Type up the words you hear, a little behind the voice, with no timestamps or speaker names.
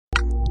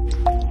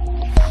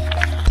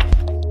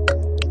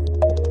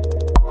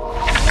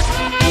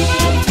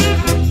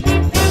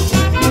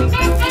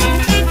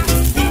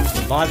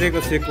बाजेको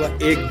सेकुवा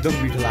एकदम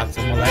मिठो लाग्छ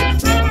मलाई।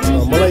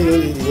 मलाई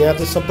यहाँ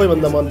चाहिँ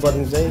सबैभन्दा मन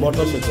पर्ने चाहिँ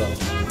मटर सेकुवा हो।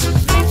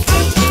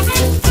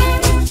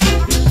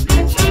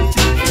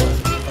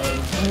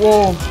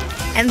 Whoa.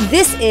 And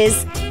this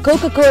is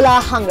Coca-Cola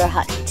Hunger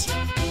Hunt.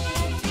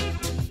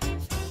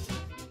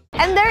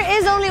 And there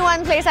is only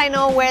one place I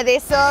know where they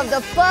serve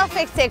the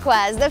perfect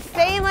sekwas, the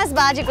famous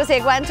Bajeko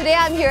Sekuwa. And today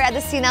I'm here at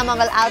the Sina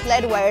Mangal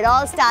outlet where it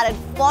all started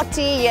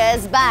 40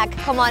 years back.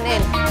 Come on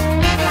in.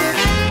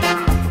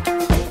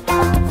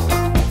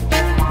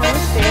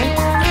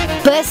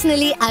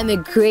 Personally, I'm a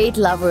great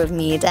lover of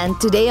meat, and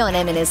today on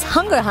M&S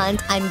Hunger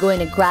Hunt, I'm going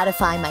to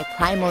gratify my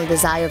primal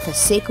desire for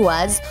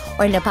sekuwas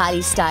or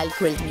Nepali-style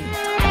grilled meat.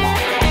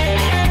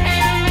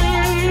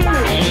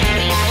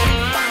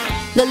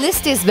 The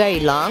list is very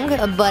long,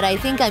 but I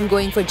think I'm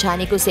going for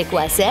Jhaneko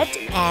Sekuwa set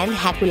and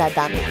Hyakula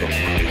Dameko.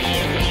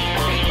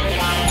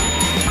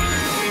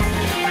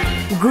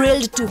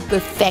 Grilled to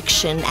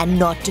perfection and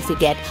not to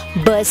forget,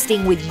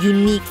 bursting with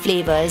unique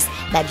flavors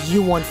that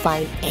you won't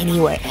find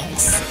anywhere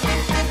else.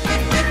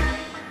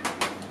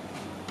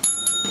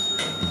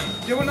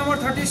 Number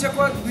 30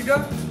 Sekuwa.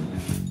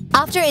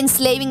 After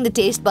enslaving the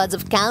taste buds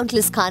of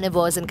countless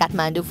carnivores in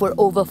Kathmandu for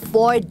over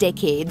 4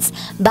 decades,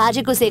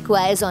 Bajeko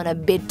Sekuwa is on a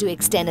bid to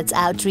extend its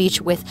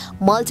outreach with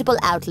multiple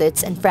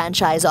outlets and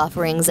franchise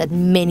offerings at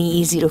many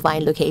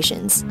easy-to-find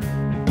locations.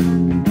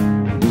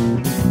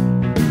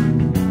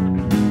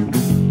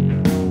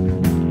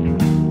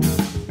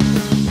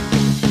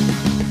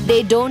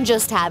 They don't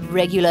just have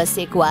regular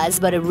sekuwas,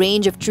 but a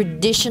range of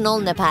traditional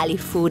Nepali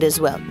food as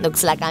well.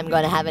 Looks like I'm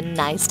going to have a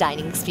nice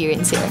dining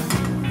experience here.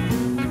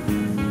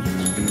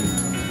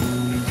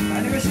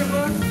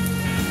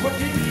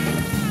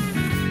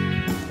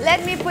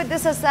 Let me put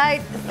this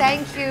aside.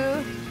 Thank you.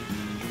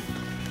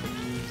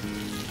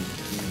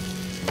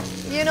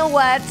 You know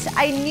what?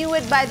 I knew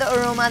it by the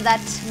aroma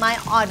that my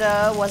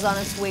order was on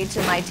its way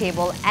to my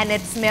table, and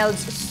it smells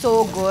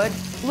so good.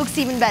 Looks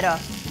even better.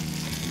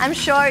 I'm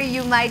sure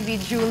you might be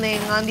drooling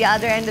on the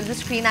other end of the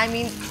screen. I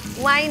mean,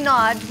 why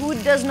not? Who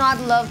does not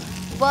love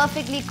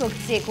perfectly cooked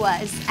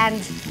sekuwas? And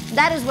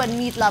that is what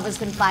meat lovers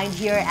can find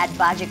here at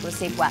Bajeko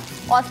Sekuwa.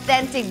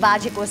 Authentic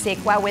Bajeko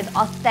Sekuwa with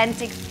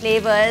authentic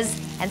flavors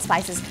and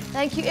spices.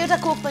 Thank you.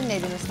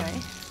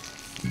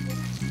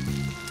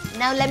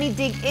 Now let me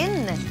dig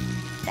in.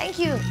 Thank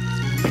you.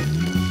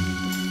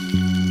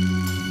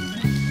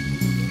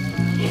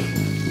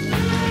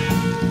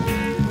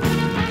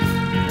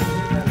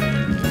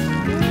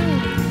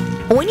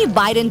 When you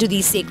bite into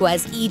these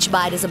sekuwas, each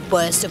bite is a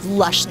burst of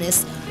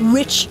lushness,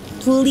 rich,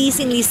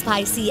 pleasingly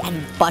spicy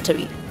and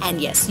buttery. And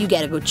yes, you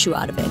get a good chew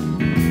out of it.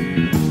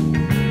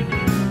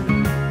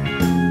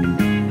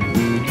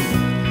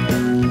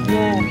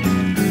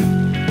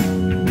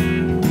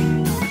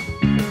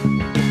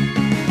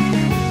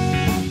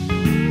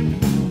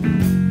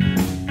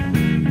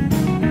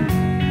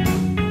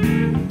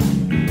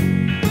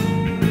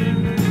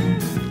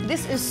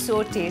 This is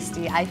so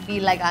tasty. I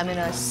feel like I'm in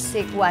a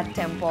Sekuwa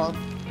temple.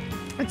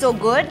 It's so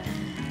good.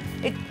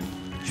 It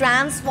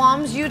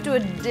transforms you to a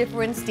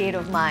different state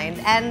of mind.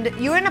 And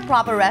you're in a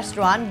proper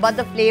restaurant, but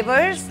the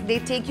flavors, they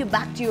take you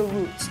back to your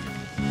roots.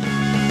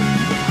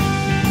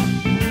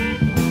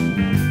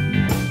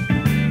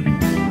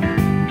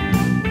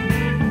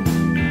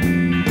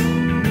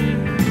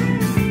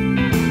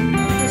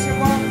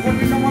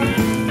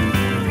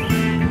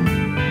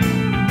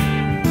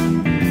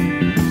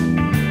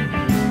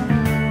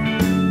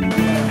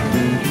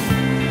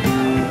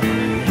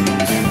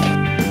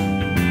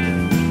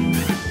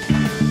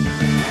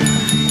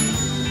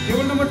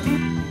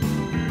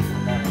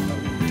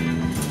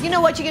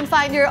 What you can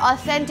find your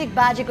authentic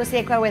Bajeko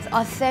Sekuwa with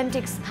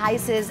authentic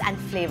spices and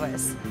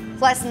flavors.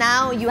 Plus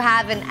now you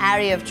have an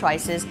array of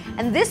choices,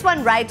 and this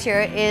one right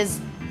here is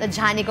the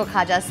Jhaneko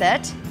Khaja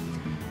set.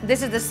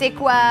 This is the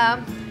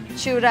Sekuwa,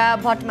 chura,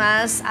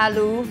 bhatmas,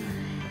 aloo,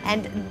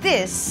 and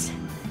this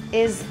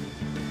is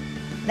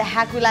the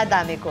Hyakula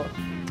Dameko.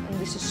 And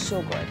this is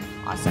so good.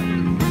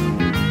 Awesome.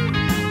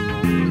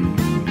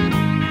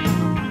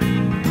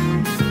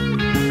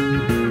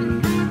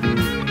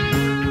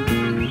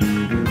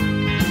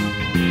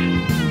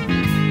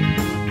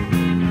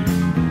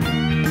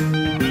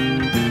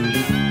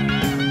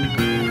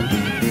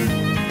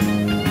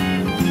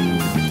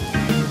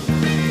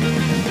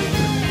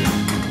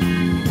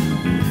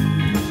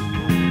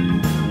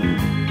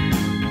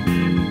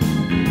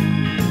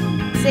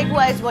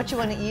 Sekuwa is what you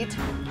want to eat.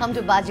 Come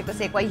to Bajeko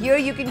Sekuwa. Here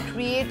you can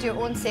create your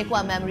own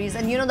Sekuwa memories.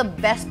 And you know the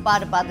best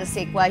part about the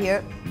Sekuwa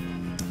here?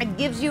 It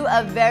gives you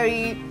a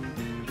very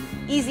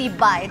easy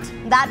bite.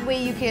 That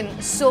way you can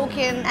soak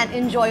in and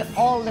enjoy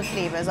all the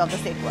flavors of the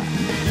Sekuwa.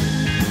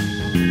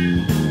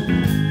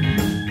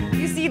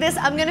 You see this?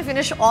 I'm going to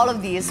finish all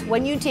of these.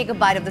 When you take a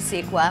bite of the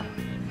Sekuwa,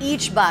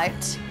 each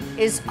bite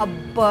is a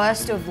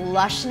burst of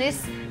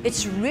lushness.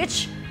 It's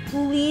rich,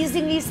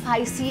 pleasingly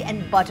spicy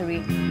and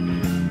buttery.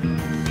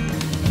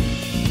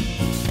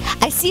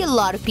 I see a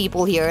lot of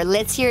people here.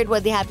 Let's hear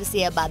what they have to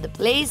say about the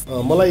place.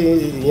 मलाई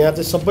यहाँ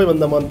चाहिँ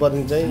सबैभन्दा मन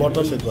पर्ने चाहिँ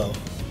मटर सेकुवा हो.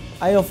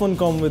 I often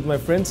come with my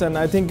friends and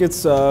I think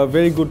it's a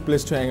very good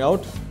place to hang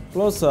out.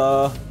 Plus,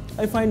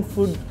 I find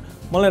food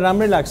मलाई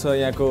राम्रै लाग्छ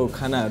यहाँको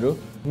खानाहरू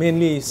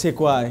मेनली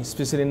सेकुवा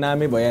स्पेशली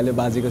नामै भइहाल्यो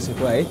बाजेको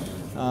सेकुवा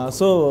है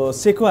सो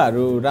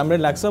सेकुवाहरू राम्रै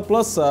लाग्छ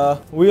प्लस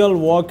वी अल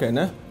वर्क हैन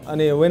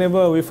अनि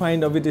whenever we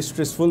find a bit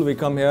stressful we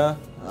come here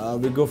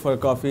we go for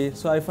coffee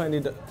so I find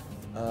it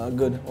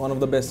good one of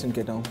the best in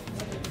Cape Town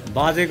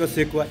बाजेको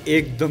sekuwa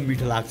एकदम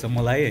मिठो लाग्छ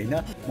मलाई हैन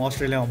म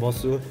अस्ट्रेलियामा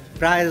बस्छु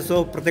प्राय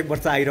जसो प्रत्येक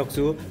वर्ष आइरहन्छु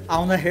छु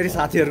आउँदाखेरि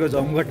साथीहरुको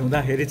जमघट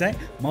हुँदाखेरि चाहिँ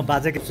म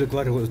बाजेको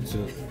सेकुवा खोज्छु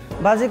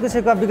बाजेको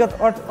सेकुवा विगत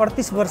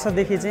 38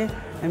 वर्षदेखि चाहिँ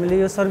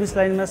हामीले यो सर्भिस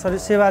लाइनमा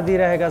सेवा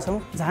दिइरहेका छौं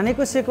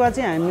झानेको सेकुवा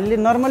चाहिँ हामीले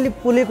नर्मली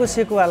पोलेको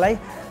सेकुवालाई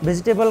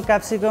भेजिटेबल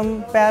क्याप्सिकम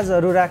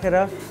प्याजहरु राखेर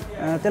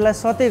त्यसलाई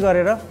सते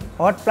गरेर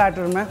हट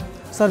प्ल्याटरमा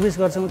सर्भिस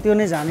गर्छौं त्यो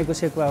नै झानेको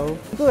सेकुवा हो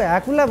त्यो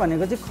ह्याकुला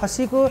भनेको चाहिँ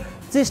खसीको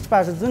चेस्ट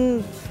पार्ट जुन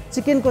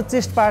चिकनको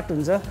चेस्ट पार्ट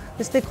हुन्छ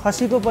त्यस्तै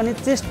खसीको पनि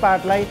चेस्ट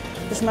पार्टलाई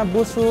त्यसमा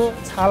बोसो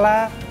छाला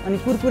अनि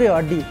कुरकुरे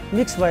हड्डी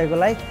मिक्स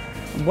भएकोलाई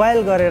बोइल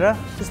गरेर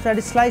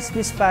त्यसपछि स्लाइस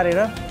पिस पारेर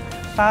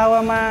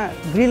तावामा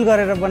ग्रिल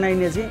गरेर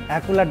बनाइने चाहिँ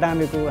ह्याकुला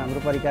डामेको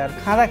हाम्रो परिकार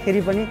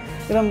खाँदाखेरि पनि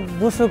एकदम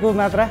बोसोको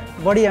मात्रा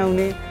बढी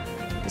आउने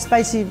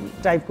स्पाइसी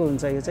टाइपको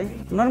हुन्छ यो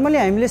चाहिँ नर्मली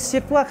हामीले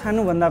सेकुवा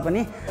खानु भन्दा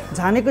पनि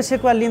झानेको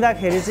सेकुवा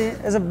लिँदाखेरि चाहिँ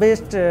एज अ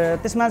बेस्ट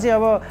त्यसमा चाहिँ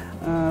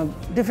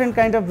अब डिफ्रेन्ट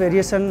काइन्ड अफ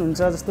भेरिएसन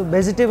हुन्छ जस्तो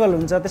भेजिटेबल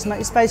हुन्छ त्यसमा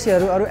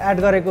स्पाइसीहरू अरु एड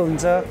गरेको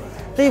हुन्छ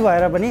त्यही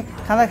भएर पनि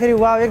खाँदाखेरि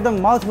वाउ एकदम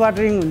माउथ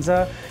वाटरिङ हुन्छ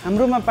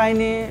हाम्रोमा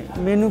पाइने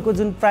मेनुको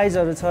जुन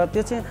प्राइसहरू छ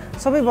त्यो चाहिँ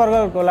सबै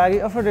वर्गको लागि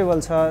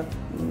अफोर्डेबल छ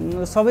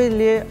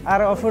सबैले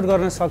आएर अफोर्ड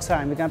गर्न सक्छ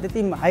हामी कहाँ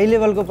त्यति हाई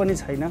लेभलको पनि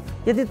छैन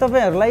यदि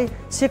तपाईहरुलाई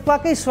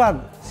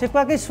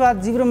सेकुवाकै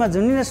स्वाद जिब्रोमा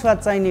झुन्निने स्वाद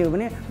चाहिने हो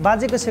भने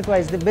बाजेको sekuwa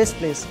is the best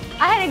place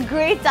I had a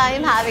great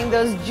time having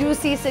those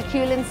juicy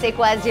succulent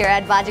sekuwas here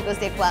at Bajeko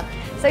Sekuwa.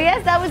 So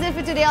yes, that was it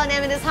for today on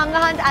M&S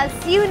Hunger Hunt. I'll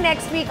see you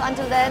next week.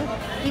 Until then,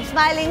 keep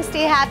smiling,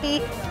 stay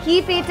happy,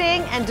 keep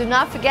eating, and do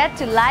not forget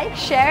to like,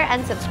 share,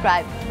 and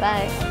subscribe.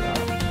 Bye.